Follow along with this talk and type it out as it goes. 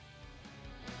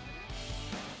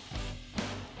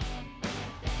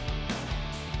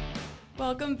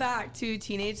Welcome back to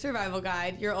Teenage Survival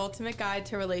Guide, your ultimate guide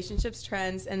to relationships,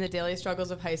 trends, and the daily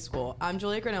struggles of high school. I'm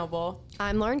Julia Grenoble.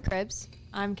 I'm Lauren Cribbs.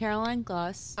 I'm Caroline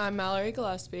Gloss. I'm Mallory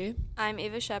Gillespie. I'm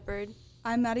Ava Shepard.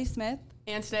 I'm Maddie Smith.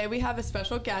 And today we have a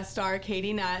special guest star,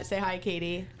 Katie Nutt. Say hi,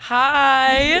 Katie.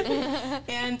 Hi.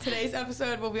 And today's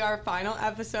episode will be our final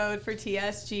episode for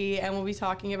TSG, and we'll be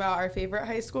talking about our favorite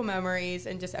high school memories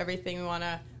and just everything we want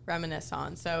to reminisce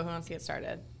on. So who wants to get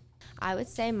started? I would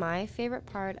say my favorite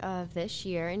part of this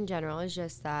year in general is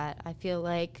just that I feel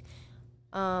like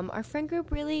our friend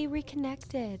group really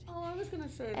reconnected. Oh, I was going to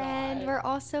say that. And we're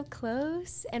all so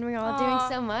close, and we're all doing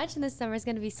so much, and this summer's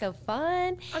going to be so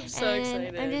fun. I'm so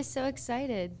excited. I'm just so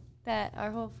excited that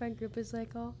our whole friend group is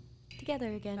like all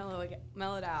together again.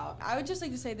 Mellow it out. I would just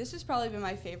like to say this has probably been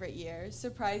my favorite year,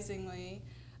 surprisingly,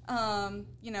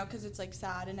 because it's like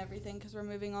sad and everything because we're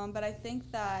moving on. But I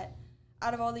think that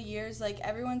out of all the years, like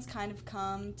everyone's kind of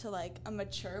come to like a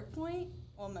mature point.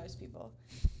 Well, most people.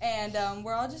 And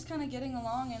we're all just kind of getting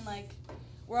along and like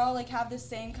we're all like have the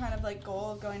same kind of like goal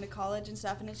of going to college and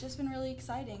stuff, and it's just been really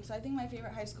exciting. So I think my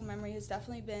favorite high school memory has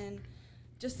definitely been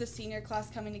just the senior class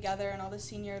coming together and all the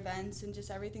senior events and just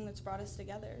everything that's brought us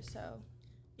together. So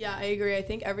yeah, I agree. I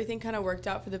think everything kind of worked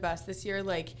out for the best this year.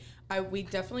 Like, we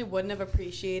definitely wouldn't have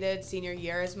appreciated senior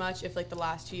year as much if, like, the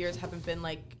last 2 years haven't been,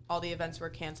 like, all the events were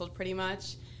canceled pretty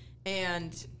much.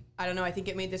 And I don't know, I think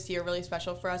it made this year really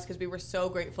special for us because we were so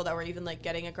grateful that we're even, like,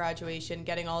 getting a graduation,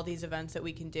 getting all these events that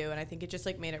we can do. And I think it just,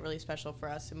 like, made it really special for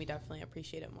us, and we definitely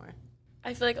appreciate it more.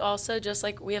 I feel like also just,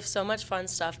 like, we have so much fun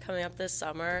stuff coming up this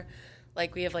summer.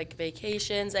 Like, we have, like,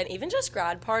 vacations and even just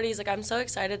grad parties. Like, I'm so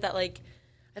excited that, like,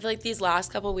 I feel like these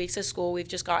last couple of weeks of school, we've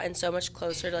just gotten so much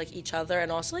closer to, like, each other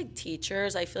and also, like,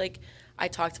 teachers. I feel like I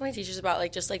talk to my teachers about,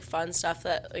 like, just, like, fun stuff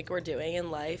that, like, we're doing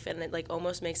in life, and it, like,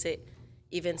 almost makes it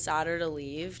even sadder to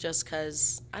leave just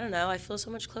because, I don't know, I feel so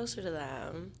much closer to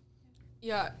them.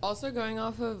 Yeah, also going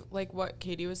off of, like, what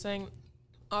Katie was saying,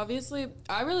 obviously,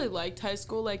 I really liked high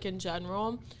school, like, in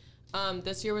general.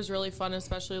 This year was really fun,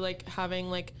 especially, like, having,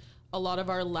 like, a lot of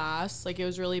our lasts. Like, it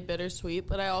was really bittersweet,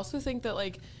 but I also think that,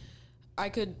 like, I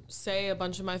could say a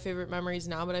bunch of my favorite memories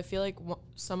now, but I feel like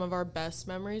some of our best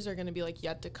memories are going to be, like,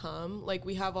 yet to come. Like,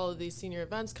 we have all of these senior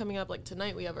events coming up. Like,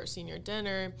 tonight we have our senior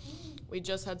dinner. We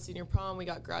just had senior prom. We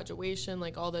got graduation,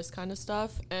 like, all this kind of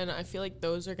stuff. And I feel like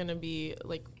those are going to be,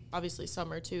 like, obviously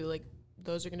summer, too. Like,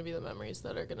 those are going to be the memories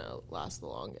that are going to last the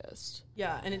longest.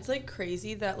 Yeah, and it's, like,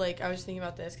 crazy that, like, I was thinking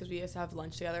about this because we used to have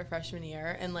lunch together freshman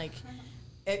year, and, like,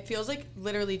 it feels like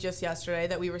literally just yesterday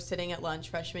that we were sitting at lunch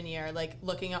freshman year, like,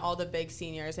 looking at all the big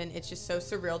seniors, and it's just so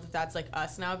surreal that that's, like,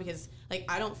 us now because, like,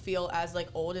 I don't feel as, like,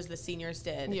 old as the seniors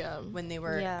did when they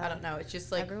were, I don't know, it's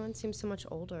just, like. Everyone seems so much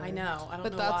older. I know, I don't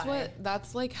but know that's why.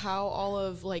 that's, like, how all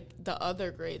of, like, the other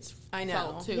grades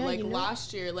felt, too. Yeah, like,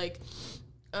 last year, like,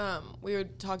 we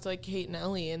would talk to, like, Kate and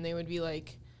Ellie, and they would be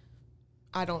like,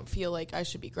 I don't feel like I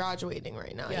should be graduating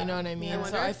right now. You know what I mean? Yeah,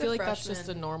 so I feel like that's just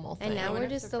a normal thing. And now we're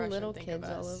just the little kids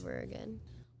all over again.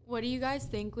 What do you guys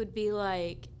think would be,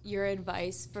 like, your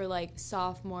advice for, like,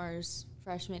 sophomores,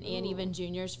 freshmen, and even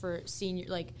juniors for senior,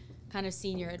 like, kind of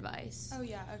senior advice? Oh,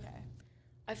 yeah, okay.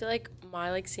 I feel like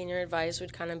my, like, senior advice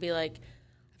would kind of be, like,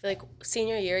 I feel like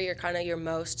senior year, you're kind of your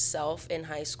most self in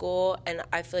high school, and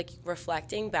I feel like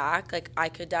reflecting back, like, I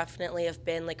could definitely have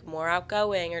been, like, more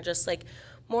outgoing or just, like,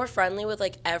 more friendly with,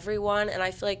 like, everyone, and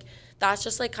I feel like that's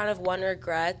just, like, kind of one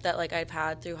regret that, like, I've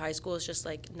had through high school is just,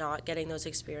 like, not getting those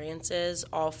experiences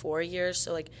all 4 years.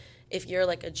 So, like, if you're,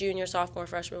 like, a junior, sophomore,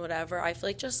 freshman, whatever, I feel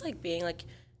like just, like, being, like,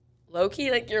 low-key,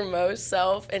 like, your most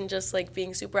self and just, like,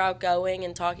 being super outgoing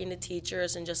and talking to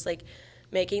teachers and just, like,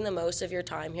 making the most of your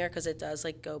time here because it does,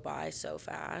 like, go by so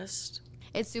fast.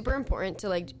 It's super important to,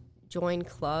 like, join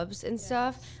clubs and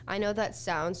stuff. I know that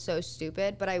sounds so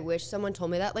stupid, but I wish someone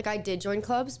told me that. Like, I did join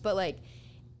clubs, but, like,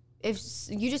 if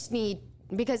you just need,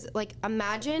 because, like,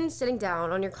 imagine sitting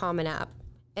down on your Common App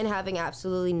and having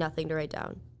absolutely nothing to write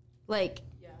down. Like,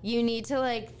 you need to,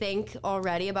 like, think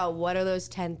already about what are those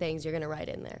 10 things you're going to write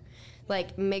in there.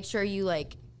 Like, make sure you,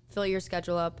 like, fill your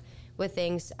schedule up with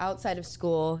things outside of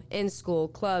school, in school,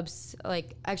 clubs,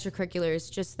 like,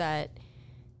 extracurriculars, just that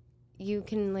you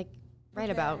can, like, write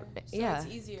about. So it's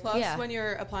easier. Plus, when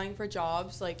you're applying for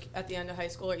jobs, like, at the end of high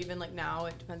school or even, like, now,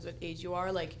 it depends what age you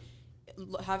are, like,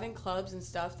 having clubs and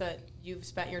stuff that you've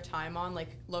spent your time on,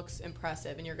 like, looks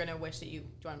impressive, and you're going to wish that you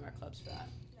joined more clubs for that.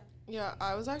 Yeah,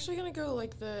 I was actually going to go,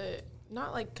 like,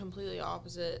 not, like, completely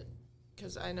opposite,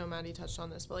 because I know Maddie touched on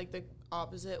this, but, like, the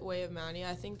opposite way of Maddie.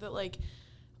 I think that, like,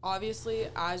 obviously,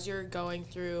 as you're going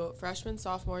through freshman,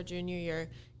 sophomore, junior year,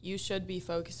 you should be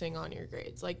focusing on your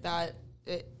grades. Like, that,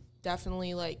 it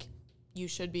definitely, like, you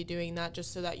should be doing that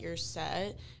just so that you're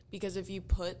set. Because if you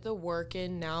put the work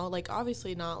in now, like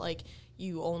obviously not like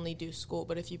you only do school,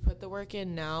 but if you put the work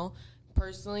in now,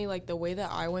 personally, like the way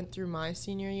that I went through my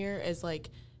senior year is like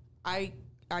I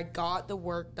got the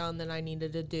work done that I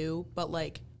needed to do, but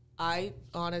like I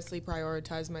honestly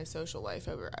prioritize my social life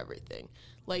over everything.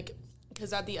 Like,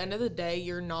 because at the end of the day,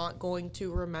 you're not going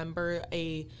to remember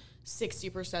a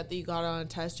 60% that you got on a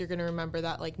test. You're going to remember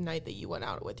that like night that you went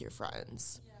out with your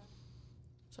friends.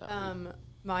 Yeah. So.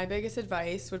 My biggest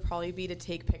advice would probably be to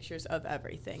take pictures of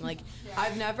everything. Like,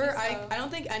 I've never, I don't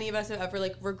think any of us have ever,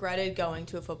 like, regretted going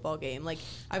to a football game. Like,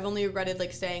 I've only regretted,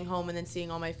 like, staying home and then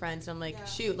seeing all my friends. And I'm like,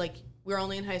 shoot, like, we were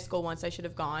only in high school once. I should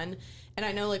have gone. And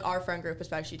I know, like, our friend group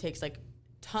especially takes, like,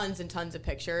 tons and tons of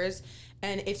pictures.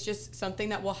 And it's just something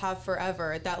that we'll have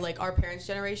forever that, like, our parents'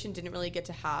 generation didn't really get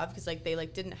to have because, like, they,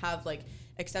 like, didn't have, like,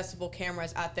 accessible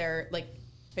cameras at their, like,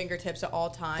 fingertips at all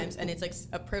times. And it's, like,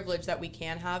 a privilege that we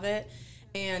can have it.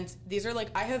 And these are, like,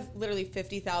 I have literally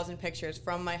 50,000 pictures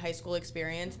from my high school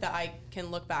experience that I can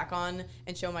look back on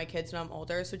and show my kids when I'm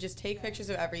older. So just take pictures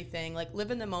of everything, like,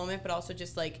 live in the moment, but also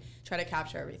just, like, try to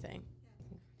capture everything.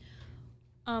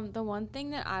 The one thing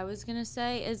that I was going to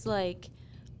say is, like,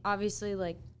 obviously,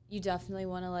 like, you definitely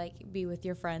want to, like, be with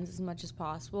your friends as much as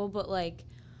possible. But, like,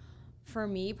 for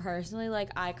me personally,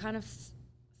 like, I kind of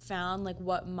found, like,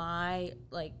 what my,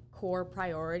 like, core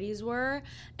priorities were,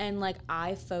 and like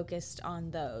I focused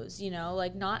on those, you know,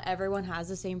 like not everyone has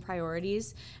the same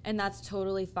priorities, and that's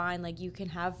totally fine. Like you can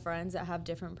have friends that have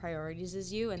different priorities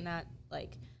as you, and that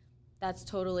like that's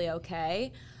totally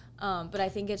okay. But I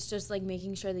think it's just like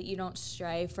making sure that you don't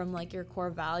stray from like your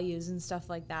core values and stuff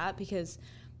like that, because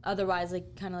otherwise,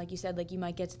 like kind of like you said, like you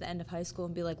might get to the end of high school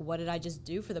and be like, what did I just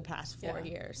do for the past 4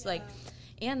 years? Like,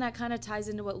 and that kind of ties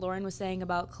into what Lauren was saying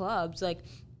about clubs. Like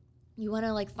you want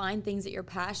to like find things that you're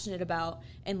passionate about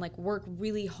and like work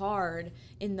really hard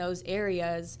in those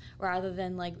areas, rather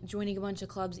than like joining a bunch of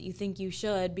clubs that you think you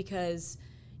should because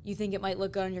you think it might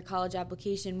look good on your college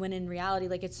application, when in reality,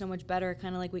 like it's so much better.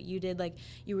 Kind of like what you did, like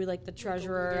you were like the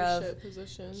treasurer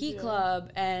of Key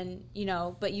Club, and you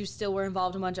know, but you still were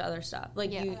involved in a bunch of other stuff.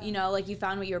 Like you know, like you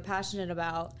found what you were passionate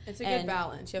about. It's a good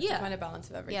balance. You have to find a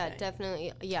balance of everything. Yeah,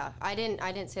 definitely. Yeah, I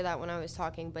didn't say that when I was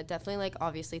talking, but definitely like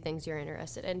obviously things you're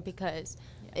interested in, because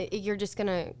you're just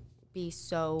gonna be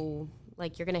so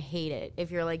like you're gonna hate it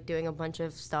if you're like doing a bunch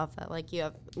of stuff that like you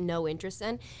have no interest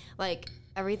in. Like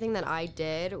everything that I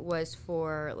did was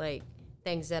for like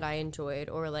things that I enjoyed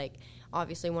or like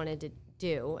obviously wanted to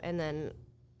do, and then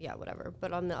whatever.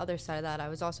 But on the other side of that, I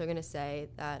was also gonna say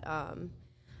that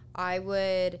I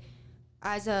would,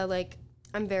 as a like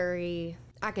I'm very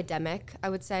academic, I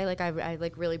would say, like I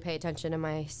like really pay attention to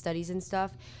my studies and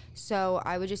stuff. So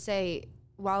I would just say,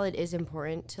 while it is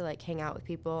important to like hang out with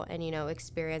people and, you know,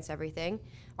 experience everything,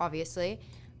 obviously,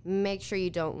 make sure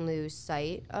you don't lose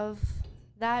sight of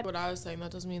that. What I was saying, that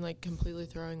doesn't mean like completely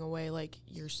throwing away like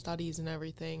your studies and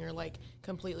everything, or like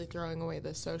completely throwing away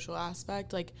the social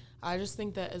aspect. Like I just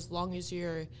think that as long as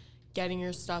you're getting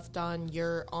your stuff done,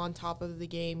 you're on top of the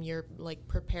game, you're like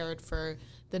prepared for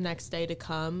the next day to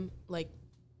come, like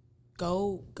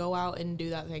go out and do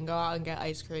that thing. Go out and get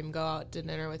ice cream, go out to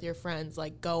dinner with your friends,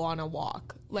 like go on a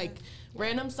walk. Like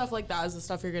random stuff like that is the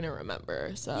stuff you're gonna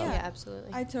remember. So yeah, absolutely.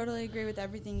 I totally agree with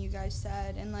everything you guys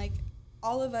said, and like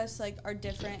all of us like are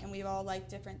different, and we've all liked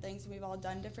different things, and we've all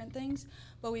done different things,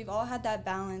 but we've all had that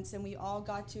balance, and we all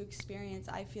got to experience,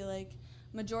 I feel like,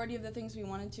 majority of the things we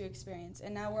wanted to experience.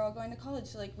 And now we're all going to college,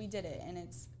 so like we did it, and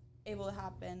it's able to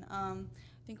happen.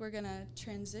 I think we're gonna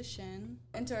transition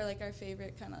into our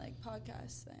favorite kind of like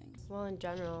podcast things. Well, in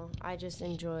general, I just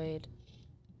enjoyed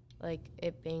like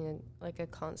it being like a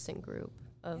constant group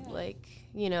of like,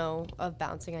 you know, of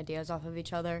bouncing ideas off of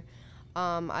each other.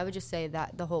 I would just say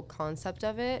that the whole concept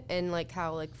of it, and like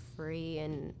how like free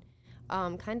and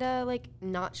kind of like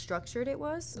not structured it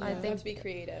was. I think to be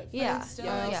creative. Yeah, but it's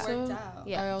still worked out.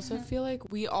 Yeah. I also feel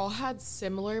like we all had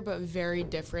similar but very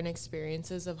different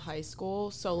experiences of high school.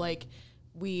 So like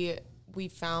we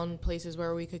found places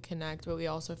where we could connect, but we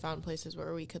also found places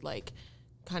where we could like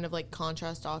kind of like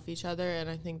contrast off each other, and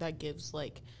I think that gives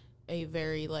like a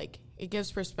very like it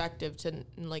gives perspective to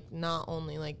like not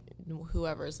only like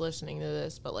whoever's listening to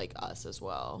this, but like us as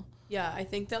well. Yeah, I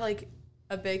think that like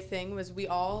a big thing was we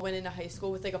all went into high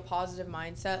school with like a positive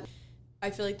mindset. I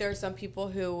feel like there are some people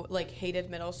who like hated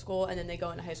middle school, and then they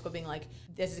go into high school being like,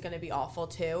 this is going to be awful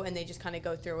too, and they just kind of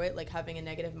go through it like having a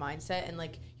negative mindset, and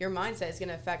like your mindset is going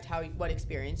to affect what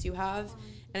experience you have.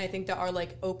 And I think that our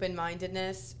like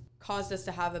open-mindedness caused us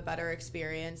to have a better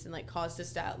experience, and like caused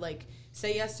us to like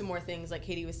say yes to more things, like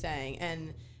Katie was saying.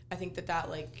 And I think that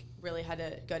like really had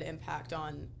a good impact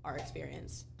on our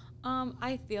experience.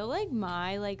 I feel like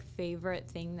my like favorite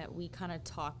thing that we kind of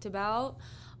talked about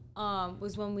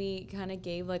was when we kind of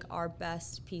gave like our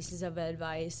best pieces of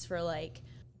advice for like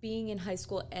being in high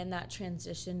school and that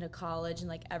transition to college and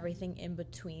like everything in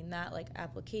between that, like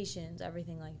applications,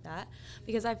 everything like that,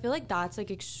 because I feel like that's like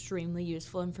extremely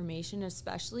useful information,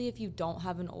 especially if you don't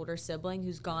have an older sibling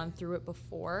who's gone through it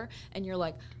before and you're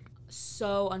like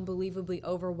so unbelievably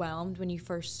overwhelmed when you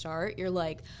first start. You're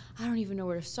like, I don't even know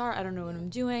where to start. I don't know what I'm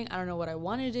doing. I don't know what I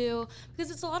want to do, because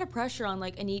it's a lot of pressure on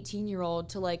like an 18-year-old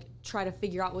to like try to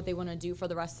figure out what they want to do for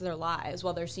the rest of their lives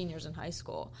while they're seniors in high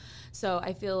school. So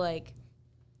I feel like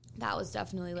that was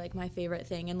definitely like my favorite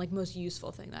thing and like most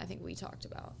useful thing that I think we talked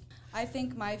about. I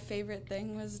think my favorite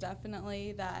thing was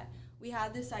definitely that we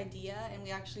had this idea and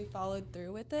we actually followed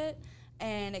through with it,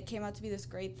 and it came out to be this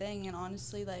great thing. And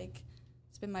honestly, like,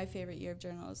 it's been my favorite year of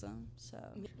journalism. So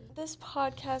this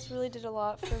podcast really did a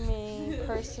lot for me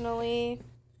personally.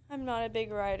 I'm not a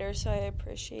big writer, so I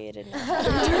appreciated it.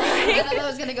 I thought I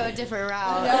was going to go a different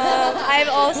route. I've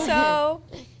also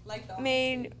like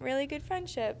made really good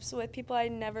friendships with people I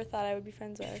never thought I would be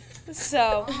friends with.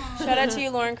 So, shout out to you,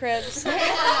 Lauren Cribs.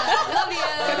 Love you.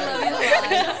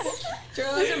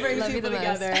 Journalism brings Love you people the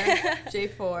most. together.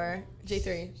 J4,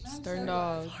 J3. Stern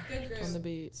dog Good group. on the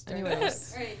beat. Stern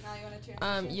Anyways, All right, now you want to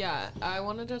transition? yeah, I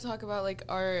wanted to talk about like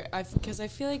because I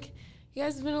feel like you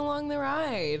guys have been along the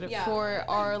ride for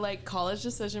our like college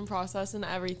decision process and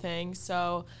everything.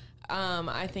 So,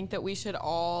 I think that we should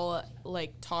all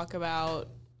like talk about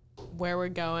where we're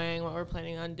going, what we're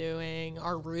planning on doing,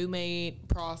 our roommate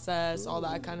process, all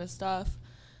that kind of stuff.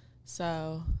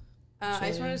 So, I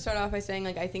just wanted to start off by saying,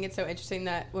 like, I think it's so interesting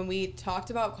that when we talked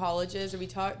about colleges, or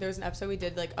there was an episode we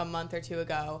did like a month or two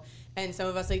ago, and some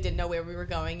of us like didn't know where we were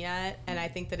going yet, and I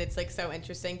think that it's like so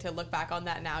interesting to look back on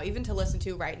that now, even to listen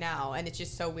to right now, and it's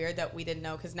just so weird that we didn't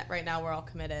know, because right now we're all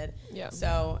committed. Yeah.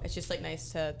 So it's just like nice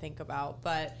to think about.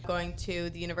 But going to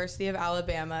the University of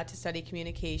Alabama to study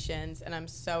communications, and I'm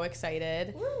so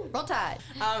excited. Roll Tide.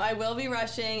 I will be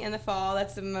rushing in the fall.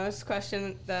 That's the most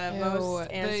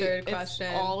answered question.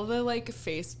 It's all the like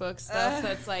Facebook stuff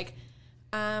that's like,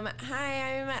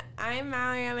 hi, I'm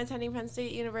Mallory. I'm attending Penn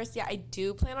State University. I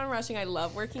do plan on rushing. I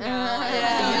love working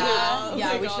out.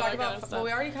 Yeah, we should talk about. Well,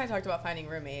 we already kind of talked about finding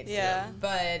roommates. Yeah.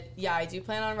 But yeah, I do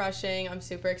plan on rushing. I'm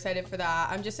super excited for that.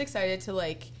 I'm just excited to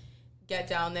like get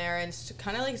down there and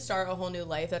kind of like start a whole new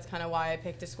life. That's kind of why I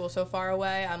picked a school so far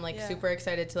away. I'm like super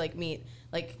excited to like meet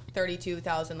like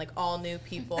 32,000 like all new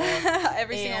people.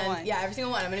 Every single one. Yeah, every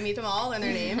single one. I'm gonna meet them all, learn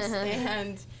their names,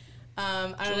 and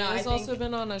I don't know. Julia's also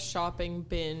been on a shopping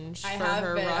binge for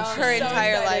her been. rush. Her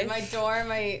entire excited.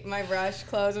 life. My rush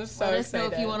clothes. I'm so Let us excited.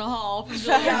 know if you want to haul.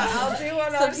 Yeah, I'll do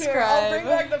one up here. I'll bring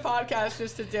Subscribe. back the podcast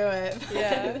just to do it.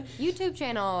 Yeah. YouTube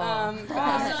channel. On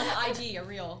IG, a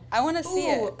reel. I want to see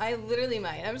it. I literally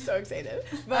might. I'm so excited.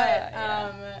 But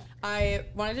I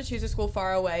wanted to choose a school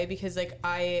far away because like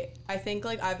I think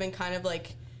like I've been kind of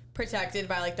like protected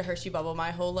by like the Hershey bubble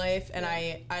my whole life, and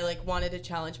I like wanted to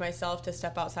challenge myself to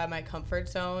step outside my comfort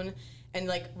zone, and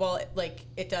like while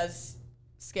it does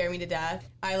scare me to death,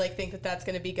 I like think that that's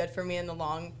going to be good for me in the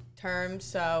long term,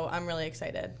 so I'm really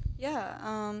excited.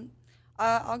 Yeah.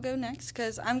 I'll go next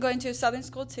because I'm going to a Southern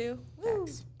school too.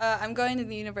 I'm going to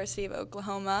the University of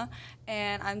Oklahoma,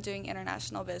 and I'm doing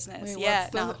international business. Wait,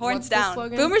 horns what's the down.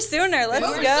 slogan? Boomer Sooner. Let's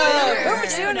Boomer go.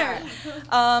 Sooner. Boomer Sooner.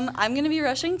 I'm going to be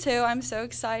rushing too. I'm so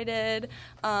excited.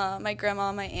 My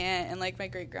grandma, my aunt, and like my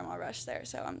great grandma rushed there,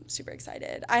 so I'm super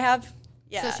excited.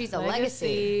 So she's a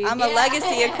legacy. I'm a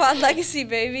legacy, a quad legacy,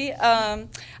 baby.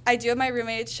 I do have my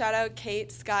roommates. Shout out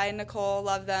Kate, Sky, and Nicole.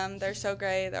 Love them. They're so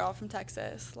great. They're all from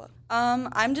Texas.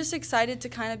 I'm just excited to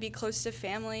kind of be close to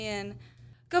family and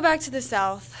go back to the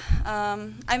South.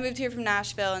 I moved here from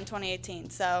Nashville in 2018,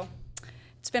 so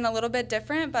it's been a little bit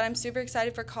different, but I'm super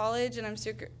excited for college, and I'm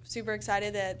super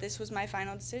excited that this was my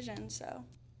final decision. So,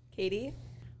 Katie?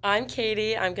 I'm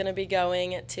Katie. I'm going to be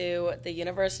going to the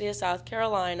University of South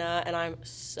Carolina, and I'm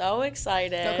so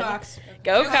excited. Go Cox.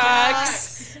 Go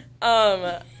Cox.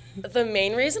 The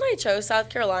main reason I chose South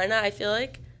Carolina, I feel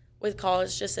like with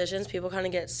college decisions, people kind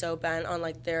of get so bent on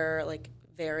like their like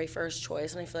very first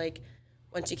choice, and I feel like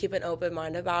once you keep an open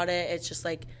mind about it, it's just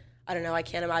like, I don't know, I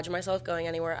can't imagine myself going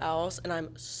anywhere else, and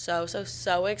I'm so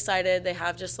excited. They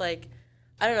have just like,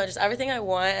 I don't know, just everything I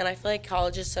want, and I feel like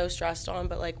college is so stressed on,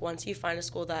 but like once you find a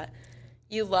school that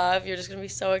you love, you're just gonna be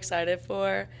so excited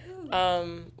for.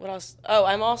 What else? Oh,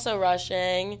 I'm also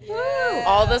rushing. Yeah.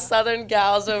 All the Southern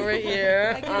gals over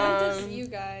here. I can't wait to see you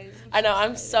guys. I know,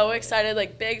 I'm so excited,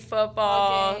 like big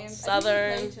football, Games.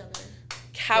 Southern.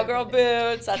 Cowgirl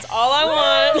boots. That's all I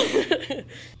want.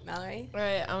 Mallory? All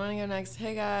right, I'm going to go next.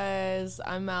 Hey, guys.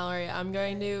 I'm Mallory. I'm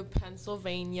going to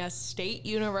Pennsylvania State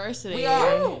University. We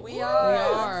are. We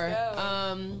are. Let's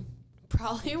go.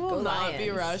 Probably will Go not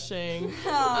be Lions. rushing.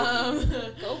 Go Boo.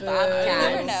 You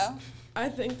never But know. I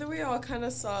think that we all kind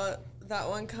of saw that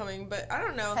one coming, but I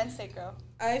don't know. Penn State girl.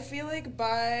 I feel like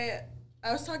I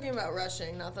was talking about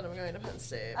rushing, not that I'm going to Penn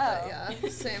State, but Oh. yeah,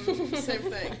 same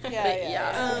thing.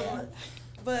 Yeah.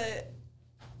 But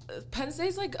Penn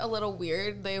State's like a little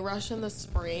weird. They rush in the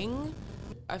spring.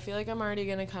 I feel like I'm already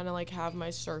gonna kind of like have my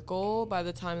circle by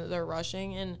the time that they're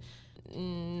rushing, and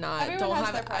Everyone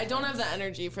has their I don't have the preference.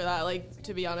 energy for that, like,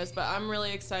 to be honest. But I'm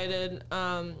really excited.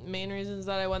 Main reasons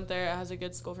that I went there, it has a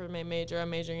good school for my major. I'm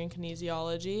majoring in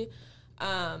kinesiology,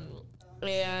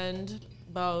 and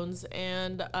bones,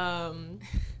 and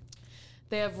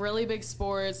they have really big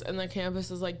sports, and their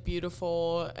campus is like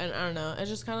beautiful, and I don't know, it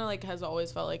just kind of like has always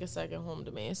felt like a second home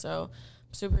to me. So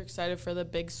I'm super excited for the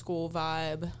big school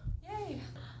vibe. Yay.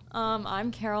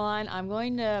 I'm Caroline. I'm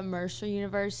going to Mercer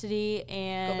University,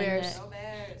 and Go Bears. Go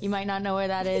Bears. you might not know where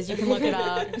that is. You can look it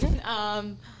up.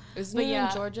 Isn't But it yeah,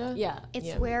 in Georgia? Yeah, It's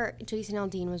Yeah. where Jason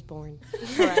Aldean was born.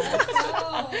 correct.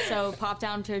 Oh. So pop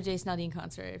down to a Jason Aldean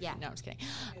concert. Yeah. No, I'm just kidding.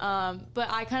 But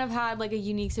I kind of had like a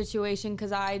unique situation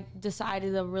because I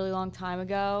decided a really long time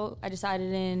ago. I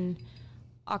decided in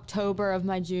October of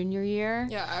my junior year.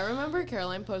 Yeah, I remember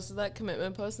Caroline posted that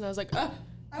commitment post, and I was like, oh,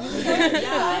 I was so excited.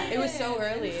 Yeah, it was so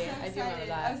early. I was so I do remember excited.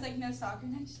 that. I was like, no soccer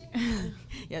next year.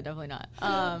 Yeah, definitely not.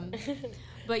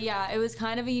 But yeah, it was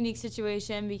kind of a unique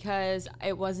situation because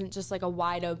it wasn't just like a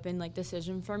wide open like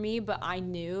decision for me, but I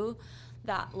knew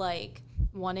that like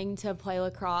wanting to play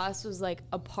lacrosse was like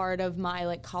a part of my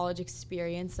like college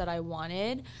experience that I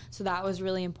wanted. So that was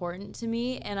really important to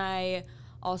me, and I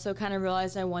also kind of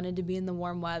realized I wanted to be in the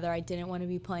warm weather. I didn't want to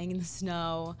be playing in the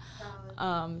snow.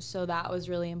 So that was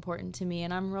really important to me.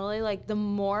 And I'm really like, the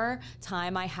more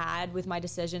time I had with my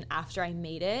decision after I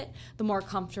made it, the more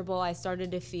comfortable I started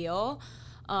to feel.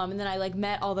 And then I like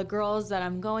met all the girls that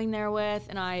I'm going there with,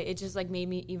 and it just like made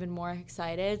me even more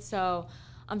excited. So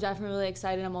I'm definitely really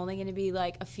excited. I'm only going to be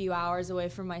like a few hours away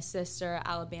from my sister,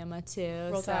 Alabama too.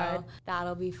 Roll so Tide.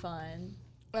 that'll be fun.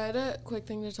 I had a quick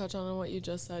thing to touch on what you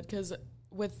just said, because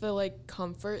with the like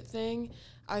comfort thing,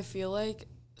 I feel like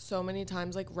so many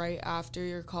times like right after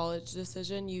your college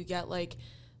decision, you get like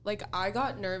I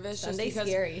got nervous Sunday's just because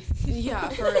scary. Yeah,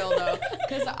 for real though,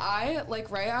 because I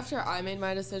like right after I made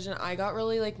my decision, I got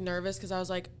really like nervous because I was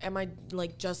like, am I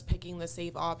like just picking the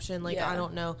safe option? Like, Yeah. I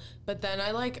don't know. But then I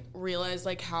like realized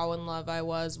like how in love I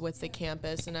was with the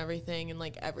campus and everything, and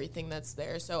like everything that's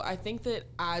there. So I think that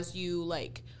as you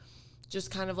like just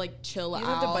kind of like chill out. You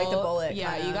have to bite the bullet,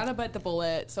 Yeah, kinda. you gotta bite the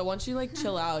bullet. So once you like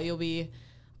chill out, you'll be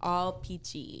all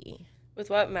peachy. With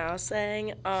what Mal's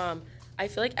saying, I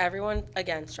feel like everyone,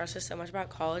 again, stresses so much about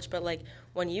college, but like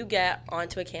when you get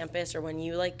onto a campus or when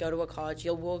you like go to a college,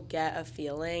 you will get a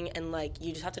feeling, and like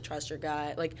you just have to trust your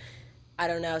gut. Like, I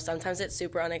don't know, sometimes it's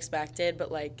super unexpected,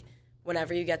 but like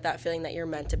whenever you get that feeling that you're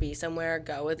meant to be somewhere,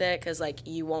 go with it, because like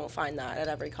you won't find that at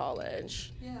every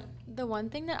college. Yeah. The one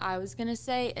thing that I was gonna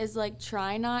say is like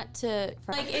try not to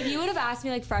like, if you would have asked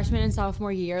me like freshman and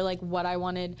sophomore year like what I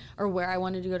wanted or where I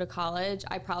wanted to go to college,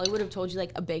 I probably would have told you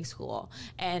like a big school,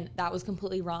 and that was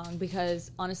completely wrong,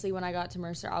 because honestly when I got to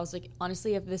Mercer I was like,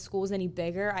 honestly if this school was any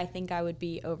bigger I think I would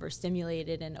be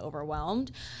overstimulated and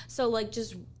overwhelmed. So like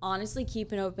just honestly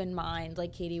keep an open mind,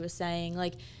 like Katie was saying,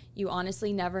 like you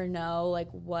honestly never know like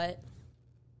what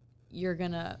you're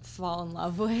gonna fall in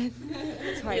love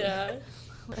with. Sorry. Yeah.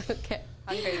 Okay.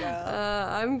 Hungry girl.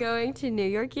 I'm going to New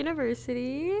York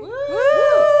University.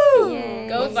 Woo! Yay.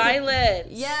 Go Violets!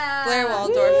 Yeah. Blair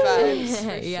Waldorf vibes,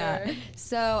 for Yeah. sure.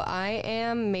 So I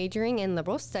am majoring in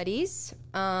liberal studies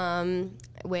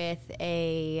with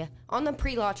on the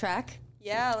pre-law track.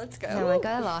 Yeah, let's I go. went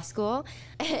to law school.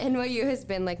 NYU has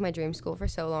been like my dream school for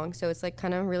so long, so it's like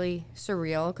kind of really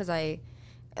surreal, because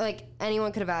like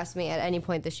anyone could have asked me at any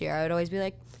point this year, I would always be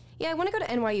like, yeah, I want to go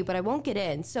to NYU, but I won't get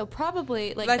in. So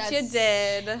probably like But you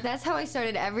did. That's how I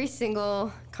started every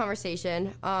single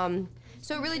conversation.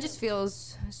 So it really just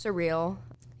feels surreal.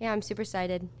 Yeah, I'm super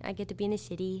excited. I get to be in the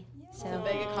city. So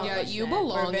Big Yeah, accomplishment. you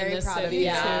belong We're very in this proud of city you.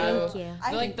 too. Thank you.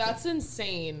 I Like think that's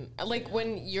insane. Like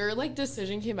when your like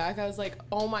decision came back, I was like,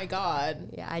 oh my god.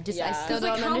 yeah, I Yeah. still Because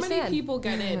like don't how understand. many people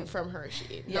get in from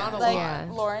Hershey? Not a like lot. Yeah.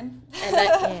 Lauren. And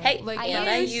hey, Like and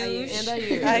I use. And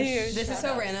I use. This is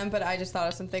so random, but I just thought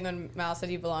of something when Mal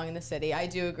said you belong in the city. I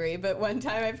do agree, but one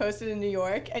time I posted in New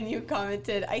York and you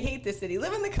commented, I hate the city,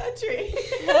 live in the country.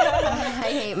 I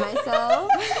hate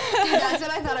myself. Dude, that's when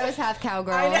I thought I was half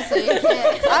cowgirl. So you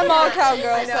can't. I'm all all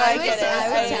cowgirls, so I get it. I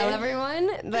would tell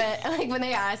everyone, but like when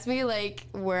they ask me like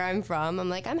where I'm from, I'm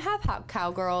like I'm half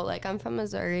cowgirl. Like I'm from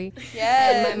Missouri.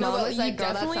 Yeah. And my mom was you like, "Girl,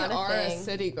 that's definitely not a are a thing."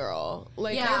 city girl.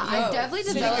 Like, Yeah, you're I've definitely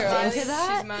City developed girl. into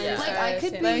that. She's mine, Like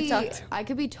I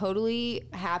could be talk totally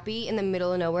happy in the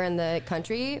middle of nowhere in the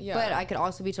country, Yeah. but I could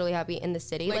also be totally happy in the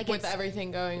city. like with it's,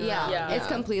 everything going yeah, on. it's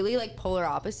completely like polar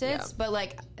opposites. Yeah. But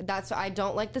like that's I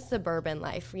don't like the suburban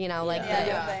life. You know, like Yeah,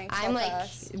 the, no thanks, I'm I'll like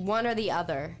pass. one or the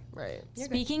other. Right.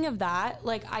 Speaking of that,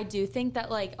 like I do think that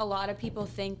like a lot of people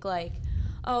think like,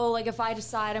 oh, like if I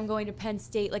decide I'm going to Penn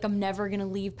State, like I'm never gonna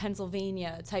leave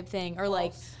Pennsylvania type thing, or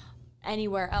like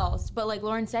anywhere else. But like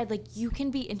Lauren said, like you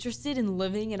can be interested in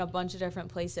living in a bunch of different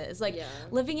places. Like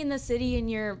living in the city in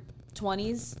your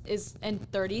 20s is and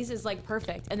 30s is like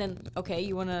perfect, and then okay,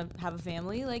 you want to have a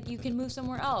family, like you can move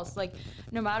somewhere else. Like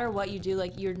no matter what you do,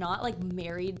 like you're not like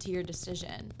married to your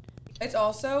decision. It's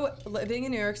also living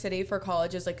in New York City for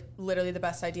college is like literally the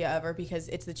best idea ever because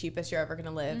it's the cheapest you're ever gonna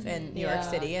live in New York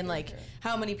City, and like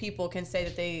how many people can say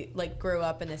that they like grew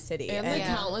up in this city And the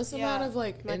countless amount of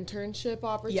like internship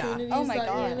opportunities Oh my that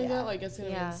God. you're gonna get, like it's gonna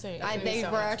be Yeah, insane. they so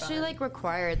were much actually fun. like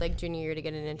required like junior year to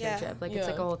get an internship. Yeah. Like it's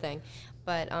like a whole thing.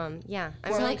 But yeah,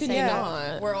 I'm How really could you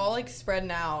excited. not? we're all like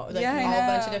spreading out, like Yeah, I all a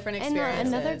bunch of know. different And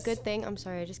experiences. another good thing, I'm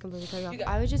sorry, I just completely cut you off.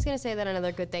 I was just going to say that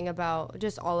another good thing about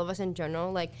just all of us in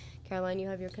general, like Caroline, you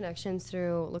have your connections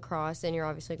through lacrosse and you're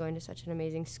obviously going to such an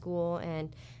amazing school,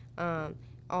 and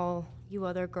all you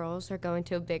other girls are going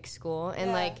to a big school,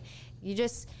 and like you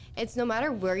just, it's no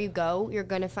matter where you go, you're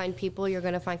going to find people, you're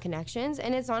going to find connections,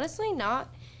 and it's honestly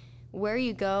not where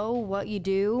you go, what you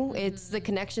do, it's the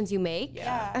connections you make.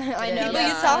 Yeah. I know People that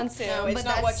you talk sounds to. No, it's but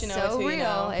not that's what you know, it's so who you real.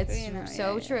 know. It's Who you know,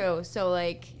 so yeah. true. So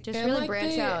like, just And really like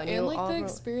branch out. and you all like the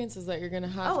experiences that you're gonna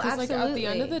have. Oh, Because like at the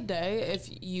end of absolutely. the day, if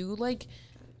you like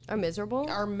are miserable.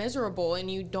 are miserable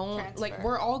and you don't like, Transfer.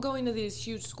 we're all going to these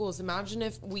huge schools. Imagine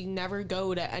if we never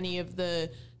go to any of the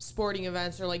sporting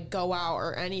events or like go out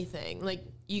or anything. Like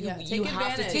you take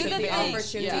have to advantage take of the advantage.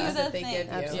 opportunities Yeah. that they give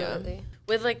you. Absolutely.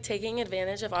 With like taking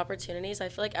advantage of opportunities, I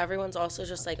feel like everyone's also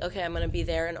just like, okay, I'm gonna be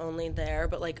there and only there,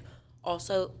 but like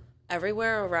also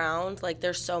everywhere around, like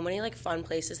there's so many like fun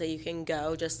places that you can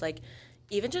go, just like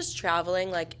even just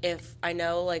traveling. Like if I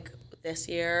know like this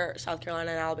year South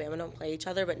Carolina and Alabama don't play each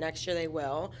other, but next year they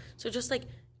will, so just like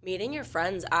meeting your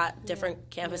friends at different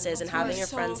campuses and having your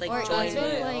friends like Or join even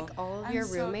you. like all of I'm your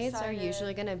so roommates are excited.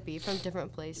 usually gonna be from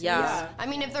different places. Yeah. I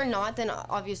mean, if they're not, then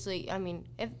obviously, I mean,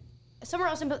 if somewhere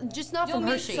else, just not from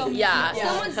meet Hershey. so many Yeah.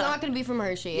 Someone's not going to be from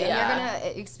Hershey, and Yeah. you're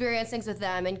going to experience things with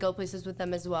them and go places with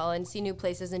them as well, and see new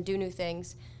places and do new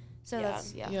things. So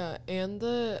that's Yeah, and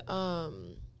the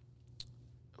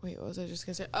wait, what was I just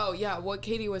gonna say? Oh yeah, what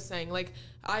Katie was saying. Like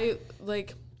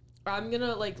I'm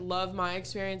gonna like love my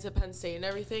experience at Penn State and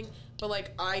everything, but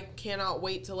like I cannot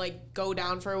wait to like go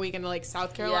down for a weekend to like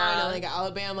South Carolina, Yeah. like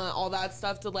Alabama, all that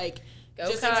stuff to like Go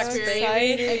just Cox,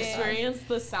 experience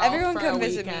the South. Everyone for come a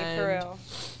visit me weekend. for real.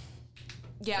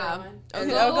 Yeah, In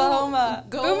Oklahoma.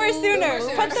 Boomer Sooner.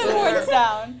 Put the boards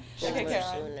down. Okay,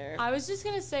 Caroline. Sooner. I was just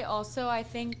gonna say also, I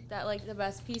think that like the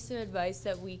best piece of advice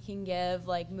that we can give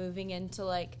like moving into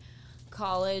like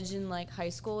college and like high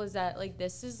school is that like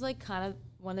this is like kind of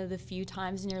one of the few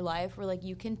times in your life where like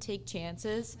you can take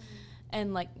chances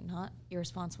and like not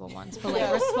irresponsible ones, but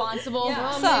like responsible,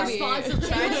 Some.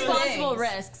 responsible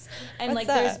risks, and What's like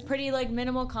there's that? pretty like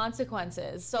minimal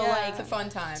consequences. So Yeah. like It's a fun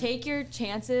time. take your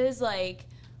chances, like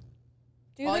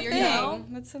Do While the you're thing. young,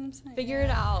 That's what I'm saying. figure it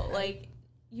out. Like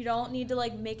you don't need to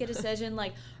like make a decision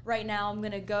like right now I'm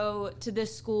gonna go to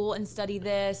this school and study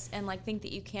this and like think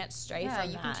that you can't stray Yeah, from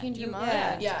you that. can change your You-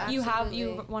 mind. Yeah. You have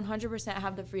Absolutely. 100%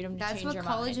 have the freedom to That's change what your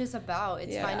college mind. is about.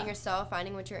 It's Yeah. finding yourself,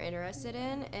 finding what you're interested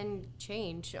in, and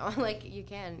change. Like you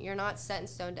can. You're not set in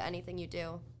stone to anything you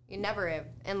do. You never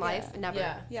in life. Yeah. Never.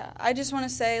 Yeah. Yeah, I just want to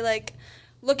say, like,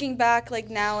 looking back, like,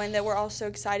 now and that we're all so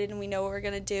excited and we know what we're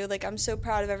going to do, like, I'm so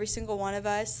proud of every single one of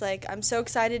us. Like, I'm so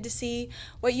excited to see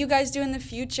what you guys do in the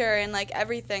future and, like,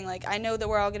 everything. Like, I know that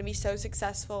we're all going to be so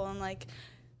successful and, like,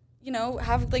 you know,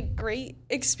 have, like, great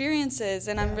experiences.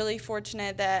 And I'm really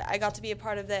fortunate that I got to be a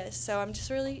part of this. So I'm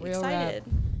just really Real excited.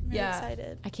 I'm really Yeah.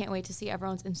 excited. I can't wait to see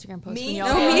everyone's Instagram posts. Me when y'all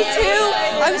too. No, go. me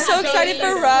too. I'm so excited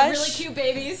for Rush. Really cute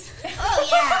babies.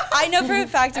 I know for a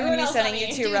fact I'm going to be Everyone else sending on you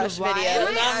me. 2 Dude, Rush why am videos.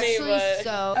 I Not me, actually but-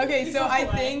 so Okay, so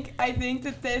I think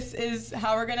that this is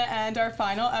how we're gonna end our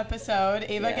final episode.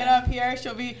 Ava, get up here.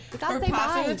 She'll be gotta we're say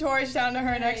passing bye. the torch down to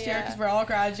her next year because we're all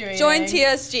graduating. Join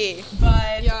TSG.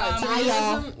 But Yeah,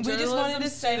 we just journalism wanted to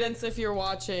say students, if you're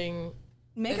watching,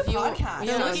 make if a you- podcast.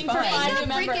 yeah. It's Looking for fun. fun.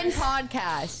 Make a freaking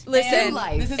podcast. Listen,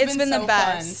 life. This has It's been the so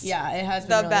best. Fun. Yeah, it has been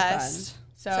The really best. fun.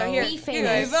 So here, Be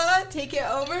famous. Ava, take it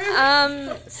over.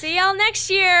 See y'all next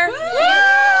year. Bye.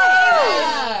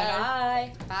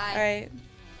 All right.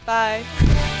 Bye.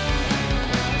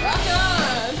 Rock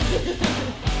on!